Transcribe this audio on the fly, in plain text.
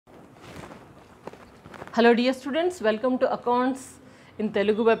Hello dear students, welcome to Accounts in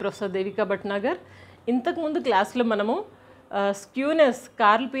Telugu by Professor Devika Bhatnagar. ఇంతకు ముందు క్లాస్లో మనము స్క్యూనెస్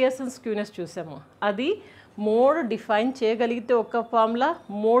కార్ల్ పియర్సన్ స్క్యూనెస్ చూసాము. అది మోడ్ డిఫైన్ చేయగలిగితే ఒక ఫార్ములా,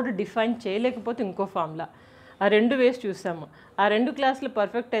 మోడ్ డిఫైన్ చేయలేకపోతే ఇంకో ఫార్ములా, ఆ రెండు వేస్ చూసాము. ఆ రెండు క్లాసులు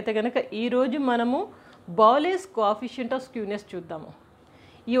పర్ఫెక్ట్ అయితే కనుక ఈరోజు మనము బౌలెస్ కోఎఫిషియంట్ ఆఫ్ స్క్యూనెస్ చూద్దాము.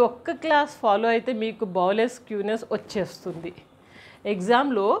 ఈ ఒక్క క్లాస్ ఫాలో అయితే మీకు బౌలెస్ స్క్యూనెస్ వచ్చేస్తుంది.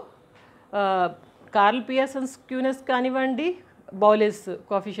 ఎగ్జామ్లో కార్ల్ పియర్సన్ స్క్యూనెస్ కానివ్వండి, బౌలెస్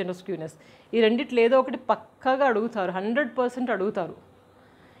కోఎఫిషియంట్ ఆఫ్ స్క్యూనెస్, ఈ రెండిట్లో ఏదో ఒకటి పక్కాగా అడుగుతారు, 100% అడుగుతారు.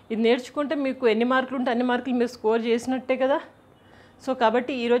 ఇది నేర్చుకుంటే మీకు ఎన్ని మార్కులు ఉంటే అన్ని మార్కులు మీరు స్కోర్ చేసినట్టే కదా. సో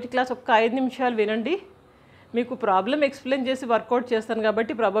కాబట్టి ఈరోజు క్లాస్ ఒక్క 5 నిమిషాలు వినండి. మీకు ప్రాబ్లం ఎక్స్ప్లెయిన్ చేసి వర్కౌట్ చేస్తాను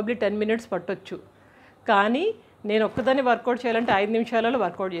కాబట్టి ప్రాబబ్లీ 10 minutes పట్టొచ్చు. కానీ నేను ఒక్కదాన్ని వర్కౌట్ చేయాలంటే 5 నిమిషాలలో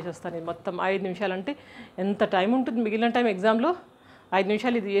వర్కౌట్ చేసేస్తాను. ఇది మొత్తం 5 నిమిషాలు అంటే ఎంత టైం ఉంటుంది? మిగిలిన టైం ఎగ్జామ్లో 5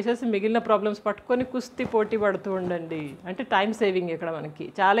 నిమిషాలు ఇది చేసేసి మిగిలిన ప్రాబ్లమ్స్ పట్టుకొని కుస్తీ పోటీ పడుతూ ఉండండి. అంటే టైం సేవింగ్ ఇక్కడ మనకి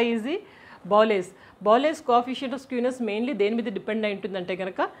చాలా easy. బౌలెస్ coefficient of skewness mainly దేని మీద డిపెండ్ అయి ఉంటుందంటే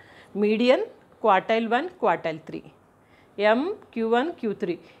కనుక median, quartile 1, quartile 3, M, Q1,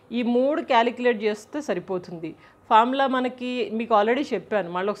 Q3 ఈ మూడు క్యాలిక్యులేట్ చేస్తే సరిపోతుంది. ఫార్ములా మనకి మీకు ఆల్రెడీ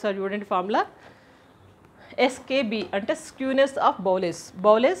చెప్పాను, మళ్ళీ ఒకసారి చూడండి. ఫార్ములా SKB అంటే స్క్యూనెస్ ఆఫ్ బౌలెస్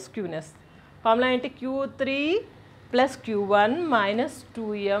స్క్యూనెస్. ఫార్ములా ఏంటి? Q3 plus Q1 minus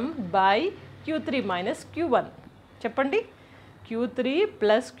 2M by Q3 minus Q1. చెప్పండి. Q3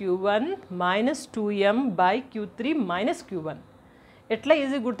 plus Q1 minus 2M by Q3 minus Q1. ఎట్లా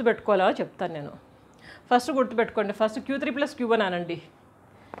ఈజీ గుర్తుపెట్టుకోవాలో చెప్తాను నేను. ఫస్ట్ గుర్తుపెట్టుకోండి. ఫస్ట్ Q3 ప్లస్ Q1 అనండి,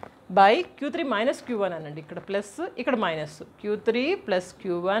 బై Q3 మైనస్ Q1 అనండి. ఇక్కడ plus, ఇక్కడ minus. Q3 plus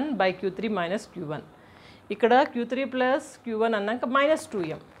Q1 by Q3 minus Q1. ఇక్కడ Q3 ప్లస్ Q1 అన్నాక మైనస్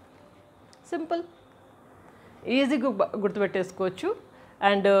 2M. సింపుల్, ఈజీగా గుర్తుపెట్టేసుకోవచ్చు.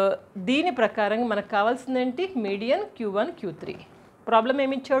 అండ్ దీని ప్రకారంగా మనకు కావాల్సింది ఏంటి? Median Q1, Q3. ప్రాబ్లం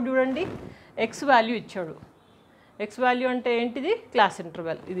ఏమి ఇచ్చాడు చూడండి. ఎక్స్ వాల్యూ ఇచ్చాడు. ఎక్స్ వాల్యూ అంటే ఏంటిది? Class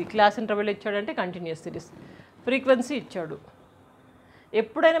interval. ఇది క్లాస్ ఇంటర్వెల్ ఇచ్చాడంటే కంటిన్యూస్ సిరీస్. ఫ్రీక్వెన్సీ ఇచ్చాడు.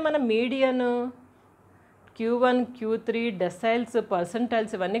 ఎప్పుడైనా మన మీడియన్, Q1, Q3, డెసైల్స్,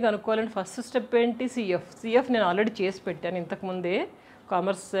 పర్సెంటైల్స్ ఇవన్నీ కనుక్కోవాలంటే ఫస్ట్ స్టెప్ ఏంటి? సిఎఫ్ నేను ఆల్రెడీ చేసి పెట్టాను ఇంతకుముందే.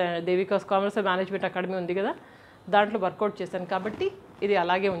 దేవికా కామర్స్ మేనేజ్మెంట్ అకాడమీ ఉంది కదా, దాంట్లో వర్కౌట్ చేశాను కాబట్టి ఇది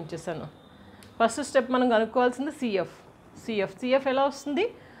అలాగే ఉంచేసాను. ఫస్ట్ స్టెప్ మనం కనుక్కోవాల్సింది సిఎఫ్ ఎలా వస్తుంది?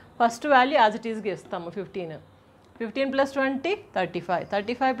 ఫస్ట్ వాల్యూ యాజ్ ఇట్ ఈస్గా ఇస్తాము. 15 ప్లస్ 20 35,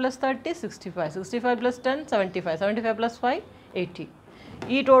 35 ప్లస్ 30 65, 65 ప్లస్ 10 75, 75 ప్లస్ 5 80.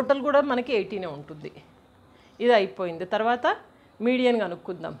 ఈ టోటల్ కూడా మనకి 80నే ఉంటుంది. ఇది అయిపోయింది. తర్వాత మీడియన్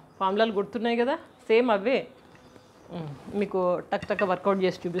కనుక్కుందాం. ఫార్ములాలు గుర్తున్నాయి కదా, సేమ్ అవే మీకు టక్ వర్కౌట్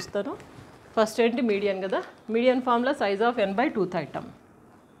చేసి చూపిస్తాను. ఫస్ట్ ఏంటి? మీడియన్ కదా. Median formula size of n by 2th item.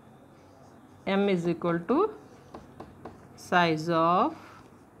 M is equal to size of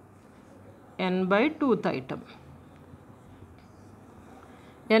n by 2th item.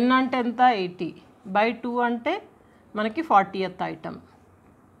 n అంటే ఎంత? 80 బై 2 అంటే మనకి 40th ఐటమ్.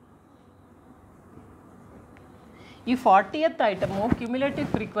 ఈ 40th ఐటమ్ క్యూములేటివ్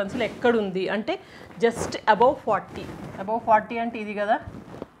ఫ్రీక్వెన్సీలో ఎక్కడుంది అంటే జస్ట్ అబౌవ్ 40 అంటే ఇది కదా,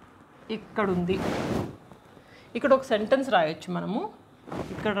 ఇక్కడ ఉంది. ఇక్కడ ఒక సెంటెన్స్ రాయొచ్చు మనము.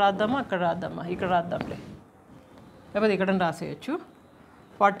 ఇక్కడ రాద్దామా, అక్కడ రాద్దామా? ఇక్కడ రాద్దాంలే, లేకపోతే ఇక్కడ రాసేయచ్చు.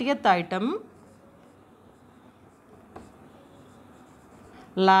 40th item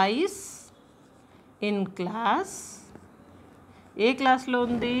lies in class. ఏ క్లాస్లో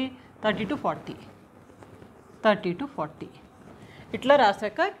ఉంది? 30 to 40. ఇట్లా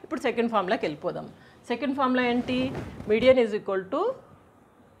రాసాక ఇప్పుడు సెకండ్ ఫార్ములాకి వెళ్ళిపోదాం. సెకండ్ ఫార్ములా ఏంటి? Median is equal to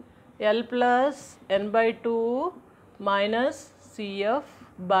L plus n by 2 minus CF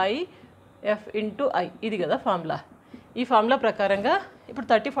by F into I. ఇది కదా ఫార్ములా. ఈ ఫార్ములా ప్రకారంగా ఇప్పుడు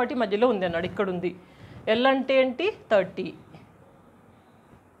 30, 40 మధ్యలో ఉంది అన్నాడు. ఇక్కడ ఉంది. L అంటే ఏంటి? 30.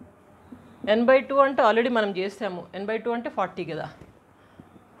 n బై 2 అంటే ఆల్రెడీ మనం చేసాము. n బై 2 అంటే 40 కదా,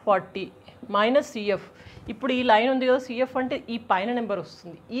 40 మైనస్ CF. ఇప్పుడు ఈ లైన్ ఉంది కదా, CF అంటే ఈ పైన నెంబర్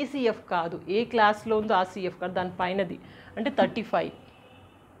వస్తుంది. ఈ CF కాదు, ఏ క్లాస్లో ఉందో ఆ CF కాదు, దాని పైనది అంటే 35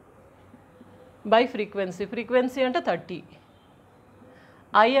 బై ఫ్రీక్వెన్సీ అంటే 30.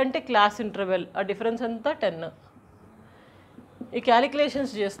 I అంటే క్లాస్ ఇంటర్వెల్, ఆ డిఫరెన్స్ అంతా 10. ఈ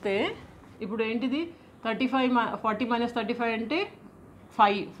క్యాలిక్యులేషన్స్ చేస్తే ఇప్పుడు ఏంటిది? 40 మైనస్ 35 అంటే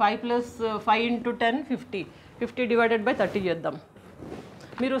 5 ప్లస్ 5 ఇంటూ 10 50 డివైడెడ్ బై 30 చేద్దాం.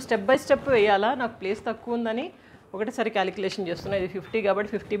 మీరు స్టెప్ బై స్టెప్ వేయాలా, నాకు ప్లేస్ తక్కువ ఉందని ఒకటేసారి క్యాలిక్యులేషన్ చేస్తున్నా. ఇది 50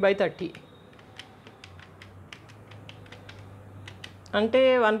 కాబట్టి 50 బై 30 అంటే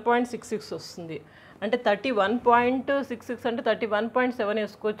 1.66 వస్తుంది. అంటే 31.66 అంటే 31.7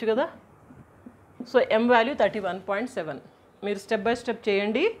 వేసుకోవచ్చు కదా. So M value 31.7. మీరు స్టెప్ బై స్టెప్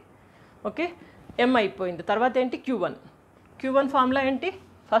చేయండి. ఓకే, M అయిపోయింది. తర్వాత ఏంటి Q1 ఫార్ములా ఏంటి?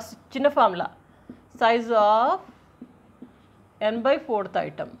 ఫస్ట్ చిన్న formula size of n/4th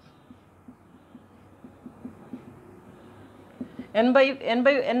item. n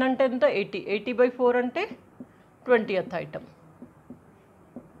అంటే ఎంత? 80. 80/4 అంటే 20th ఐటమ్.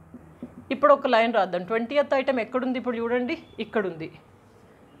 ఇప్పుడు ఒక లైన్ రాద్దాం. 20th ఐటమ్ ఎక్కడుంది? ఇప్పుడు చూడండి, ఇక్కడుంది.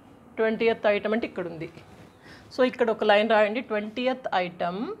 20th ఐటమ్ అంటే ఇక్కడుంది. సో ఇక్కడ ఒక లైన్ రాయండి. 20th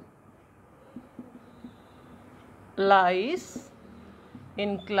item lies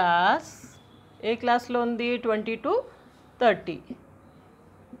in class. ఏ క్లాస్లో ఉంది? 20 to 30.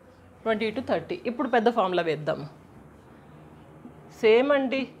 20 to 30. ఇప్పుడు పెద్ద ఫార్ములా వేద్దాం. సేమ్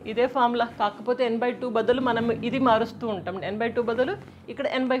అండి, ఇదే ఫార్ములా. కాకపోతే n/2 బదులు మనం ఇది మారుస్తూ ఉంటాం. n/2 బదులు ఇక్కడ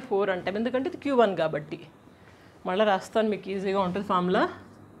n/4 అంటాం, ఎందుకంటే ఇది Q1 కాబట్టి. మళ్ళీ రాస్తాను, మీకు ఈజీగా ఉంటుంది formula.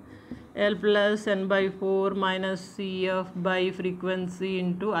 L + n/4 - CF by frequency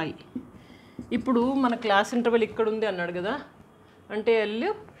into I. ఇప్పుడు మన క్లాస్ ఇంటర్వెల్ ఇక్కడ ఉంది అన్నాడు కదా, అంటే L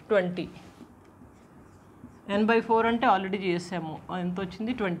 20. n/4 అంటే ఆల్రెడీ చేసాము, ఎంత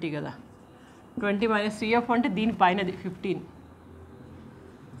వచ్చింది? 20 కదా. 20 - CF అంటే దీనిపైనది 15.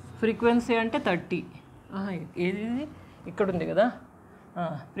 ఫ్రీక్వెన్సీ అంటే 30. ఏది ఇక్కడ ఉంది కదా.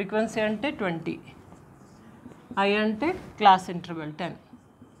 ఫ్రీక్వెన్సీ అంటే 20. I అంటే క్లాస్ ఇంటర్వెల్ 10.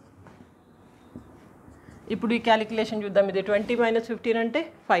 ఇప్పుడు ఈ క్యాలిక్యులేషన్ చూద్దాం. ఇది 20 - 15 అంటే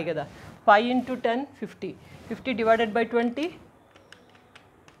 5 కదా. 5 × 10 50. 50 డివైడెడ్ బై 20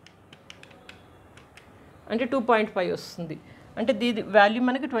 అంటే 2.5 వస్తుంది. అంటే దీని వాల్యూ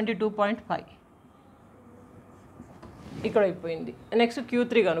మనకి 22.5. ఇక్కడ అయిపోయింది. నెక్స్ట్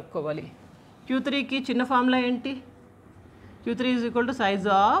Q3 కనుక్కోవాలి. Q3కి చిన్న ఫార్ములా ఏంటి? Q3 = size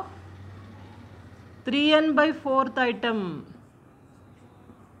of 3n/4th item.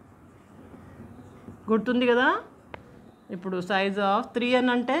 గుర్తుంది కదా. ఇప్పుడు సైజ్ ఆఫ్ 3n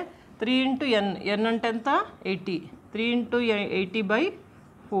అంటే 3 × n. n అంటే ఎంత? 80. 3 ×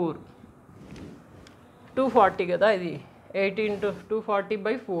 80/4. 240 కదా. ఇది 80 ×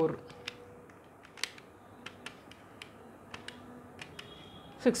 240/4.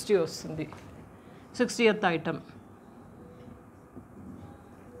 60 వస్తుంది. 60th item.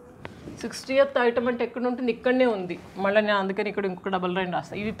 60th ఐటమ్ అంటే ఎక్కడ ఉంటుంది? ఇక్కడనే ఉంది. మళ్ళీ నేను అందుకని ఇక్కడ ఇంకొక డబల్ లైన్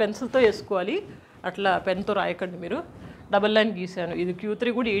రాస్తాను. ఇవి పెన్సిల్తో వేసుకోవాలి, అట్లా పెన్తో రాయకండి మీరు. డబల్ లైన్ గీసాను. ఇది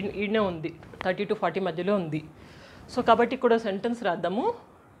Q3 కూడా ఈడనే ఉంది, 30 to 40 మధ్యలో ఉంది. సో కాబట్టి ఇక్కడ sentence రాద్దాము.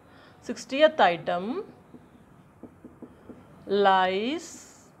 60th item lies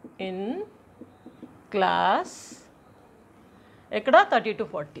in class ఎక్కడ? 30 to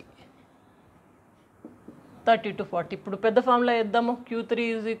 40. 30 to 40. ఇప్పుడు పెద్ద ఫార్ములా వేద్దాము. Q3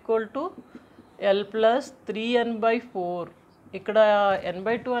 = L + 3n/4. ఇక్కడ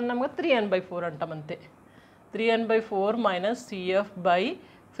n/2 అన్నాం కదా, 3n/4 అంటాం అంతే. 3n/4 - CF by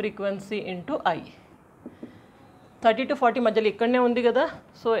frequency into I. 30 to 40 మధ్యలో ఇక్కడనే ఉంది కదా.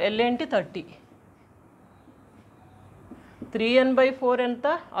 సో L ఏంటి? 30. 3n/4 ఎంత?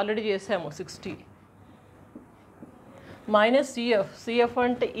 ఆల్రెడీ చేసాము, 60. - CF. CF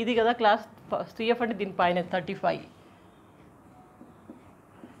అంటే ఇది కదా క్లాస్. CF అంటే దీనిపైన 35.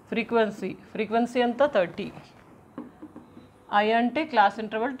 ఫ్రీక్వెన్సీ ఎంత? 30. I అంటే క్లాస్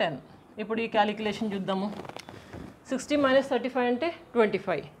ఇంటర్వల్ 10. ఇప్పుడు ఈ క్యాలిక్యులేషన్ చూద్దాము. 60 - 35 అంటే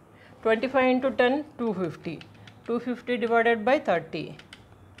 25. 25 × 10 250. 250 డివైడెడ్ బై 30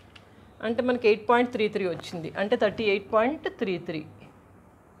 అంటే మనకి 8.33 వచ్చింది. అంటే 38.33.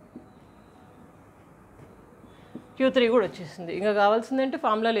 Q3 కూడా వచ్చేసింది. ఇంకా కావాల్సిందంటే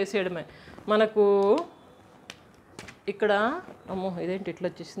ఫార్ములాలు వేసేయడమే. మనకు ఇక్కడ అమ్మో ఇదేంటి ఇట్లా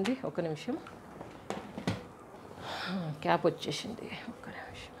వచ్చేసింది? ఒక నిమిషం, క్యాప్ వచ్చేసింది. ఒక్క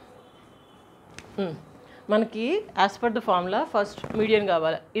నిమిషం. మనకి as per the formula first median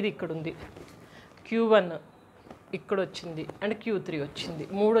కావాలి. ఇది ఇక్కడ ఉంది. Q1 ఇక్కడ వచ్చింది, అండ్ Q3 వచ్చింది.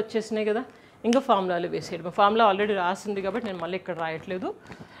 3 వచ్చేసినాయి కదా. ఇంకా ఫార్ములాలు వేసేయడం. ఫార్ములా ఆల్రెడీ రాసింది కాబట్టి నేను మళ్ళీ ఇక్కడ రాయట్లేదు,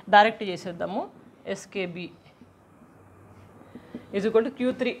 డైరెక్ట్ చేసేద్దాము. SKB =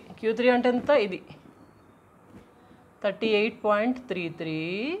 Q3 అంటే ఎంత? ఇది 38.33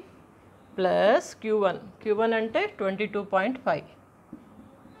 ప్లస్ Q1 అంటే 22.5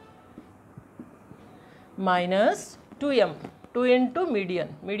 మైనస్ 2m 2 ఇంటూ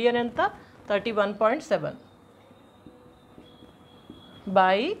మీడియన్ ఎంత? 31.7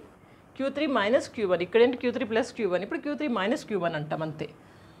 by Q3 minus Q1. ఇక్కడేంటి? Q3 plus Q1. ఇప్పుడు Q3 మైనస్ Q1 అంటాం అంతే.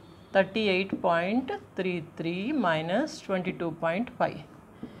 38.33 మైనస్ 22.5.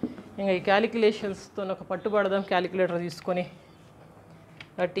 ఇంకా ఈ క్యాలిక్యులేషన్స్తో ఒక పట్టుబడదాం. క్యాలిక్యులేటర్ తీసుకొని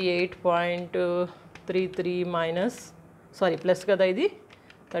 38.33 మైనస్ ప్లస్ కదా ఇది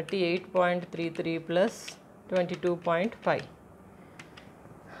 38.33 plus 22.5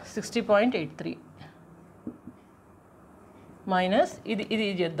 60.83 మైనస్ ఇది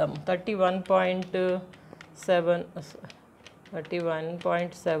చేద్దాము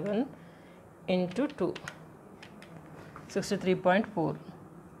 31.7 ఇంటూ 2 63.4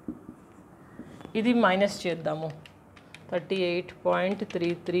 ఇది మైనస్ చేద్దాము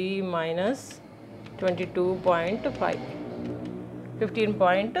 38.33 మైనస్ 22.5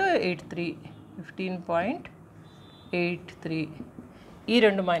 15.83 ఈ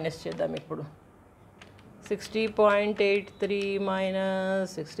రెండు మైనస్ చేద్దాం ఇప్పుడు 60.83 minus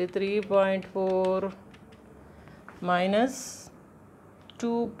 63.4 minus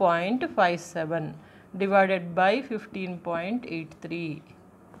 2.57 divided by 15.83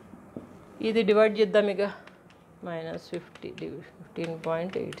 ఇది డివైడ్ చేద్దాం ఇక మైనస్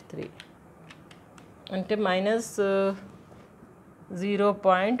 15.83 అంటే మైనస్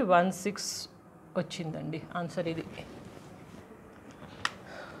 0.16 వచ్చిందండి ఆన్సర్. ఇది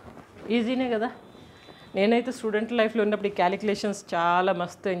ఈజీనే కదా. నేనైతే స్టూడెంట్ లైఫ్లో ఉన్నప్పుడు ఈ క్యాలిక్యులేషన్స్ చాలా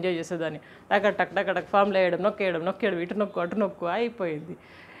మస్తు ఎంజాయ్ చేసేదాన్ని. టక్ ఫామ్లో వేయడం నొక్కేయడం ఇటు నొక్కు అటు నొక్కు అయిపోయింది.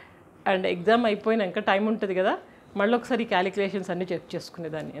 అండ్ ఎగ్జామ్ అయిపోయినాక టైం ఉంటుంది కదా, మళ్ళీ ఒకసారి క్యాలిక్యులేషన్స్ అన్నీ చెక్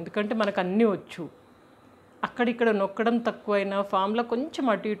చేసుకునేదాన్ని. ఎందుకంటే మనకు అన్నీ వచ్చు. అక్కడిక్కడ నొక్కడం తక్కువైనా ఫామ్లో కొంచెం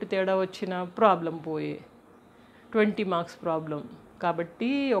అటు ఇటు తేడా వచ్చిన ప్రాబ్లం పోయే 20 మార్క్స్ ప్రాబ్లం. కాబట్టి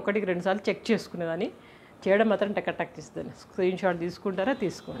 1-2 సార్లు చెక్ చేసుకునేదాన్ని. చేయడం మాత్రం టక్ తీసేదాన్ని. స్క్రీన్ షాట్ తీసుకుంటారా?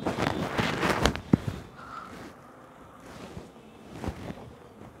 తీసుకోండి.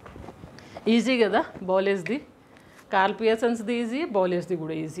 ఈజీ కదా బౌలీస్ది. కార్ల్ పియర్సన్స్ది ఈజీ, బౌలీస్ది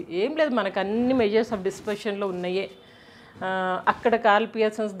కూడా ఈజీ. ఏం లేదు, మనకు అన్ని మెజర్స్ ఆఫ్ డిస్పర్షన్లో ఉన్నాయే. అక్కడ curl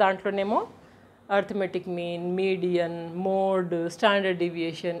పియర్సన్స్ దాంట్లోనేమో arithmetic mean, median, mode, standard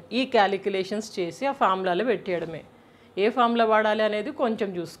deviation ఈ క్యాలిక్యులేషన్స్ చేసి ఆ ఫార్ములాలో పెట్టేయడమే. ఏ ఫార్ములా వాడాలి అనేది కొంచెం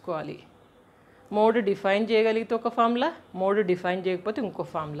చూసుకోవాలి. మోడ్ డిఫైన్ చేయగలిగితే ఒక ఫార్ములా, మోడ్ డిఫైన్ చేయకపోతే ఇంకో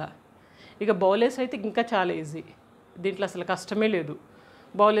ఫార్ములా. ఇక బౌలీస్ అయితే ఇంకా చాలా ఈజీ. దీంట్లో అసలు కష్టమే లేదు.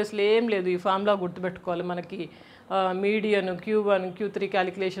 బౌలీస్లో ఏం లేదు, ఈ ఫార్ములా గుర్తుపెట్టుకోవాలి. మనకి మీడియన్, Q1, Q3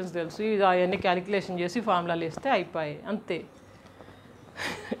 క్యాలిక్యులేషన్స్ తెలుసు. అవన్నీ క్యాలిక్యులేషన్ చేసి ఫార్ములాలు వేస్తే అయిపోయాయి, అంతే.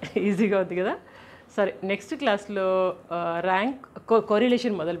 ఈజీగా ఉంది కదా. సరే, నెక్స్ట్ క్లాస్లో ర్యాంక్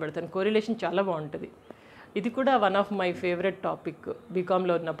కోరిలేషన్ మొదలు పెడతాను. కోరిలేషన్ చాలా బాగుంటుంది. ఇది కూడా one of my favourite topic.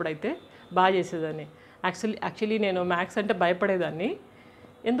 బీకామ్లో ఉన్నప్పుడు అయితే బాగా చేసేదాన్ని. యాక్చువల్లీ నేను మ్యాథ్స్ అంటే భయపడేదాన్ని.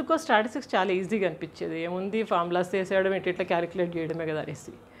 ఎందుకో స్టాటిస్టిక్స్ చాలా ఈజీగా అనిపించేది. ఏముంది, ఫార్ములాస్ వేసేయడం, ఇట్లా క్యాలిక్యులేట్ చేయడమే కదా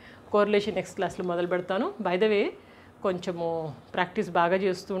అనేసి. కోరిలేషన్ నెక్స్ట్ క్లాస్లో మొదలు పెడతాను. బై ద వే, కొంచెము ప్రాక్టీస్ బాగా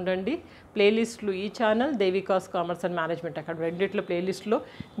చేస్తూ ఉండండి. ప్లేలిస్టులు ఈ channel దేవికాస్ commerce and management academy రెండిట్లో ప్లేలిస్ట్లో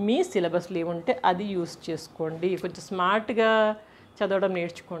మీ సిలబస్లు ఏముంటే అది యూస్ చేసుకోండి. కొంచెం స్మార్ట్గా చదవడం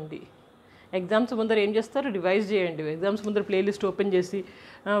నేర్చుకోండి. ఎగ్జామ్స్ ముందర ఏం చేస్తారు, రివైజ్ చేయండి. ఎగ్జామ్స్ ముందర ప్లేలిస్ట్ ఓపెన్ చేసి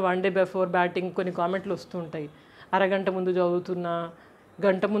 1 day బిఫోర్ బ్యాటింగ్ కొన్ని కామెంట్లు వస్తూ ఉంటాయి. అరగంట ముందు చదువుతున్నా,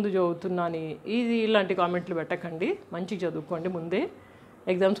 గంట ముందు చదువుతున్నా అని ఇలాంటి కామెంట్లు పెట్టకండి. మంచిగా చదువుకోండి. ముందే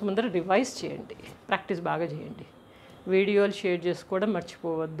ఎగ్జామ్స్ ముందర రివైజ్ చేయండి, ప్రాక్టీస్ బాగా చేయండి. వీడియోలు షేర్ చేసుకోవడం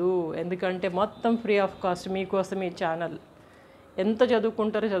మర్చిపోవద్దు. ఎందుకంటే మొత్తం ఫ్రీ ఆఫ్ కాస్ట్ మీకోసం ఈ ఛానల్. ఎంత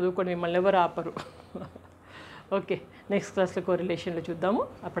చదువుకుంటారో చదువుకోండి, మిమ్మల్ని ఎవరు ఆపరు. ఓకే, నెక్స్ట్ క్లాస్లో కోరిలేషన్లో చూద్దాము.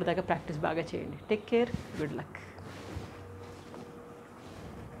 అప్పటిదాకా ప్రాక్టీస్ బాగా చేయండి. Take care, good luck.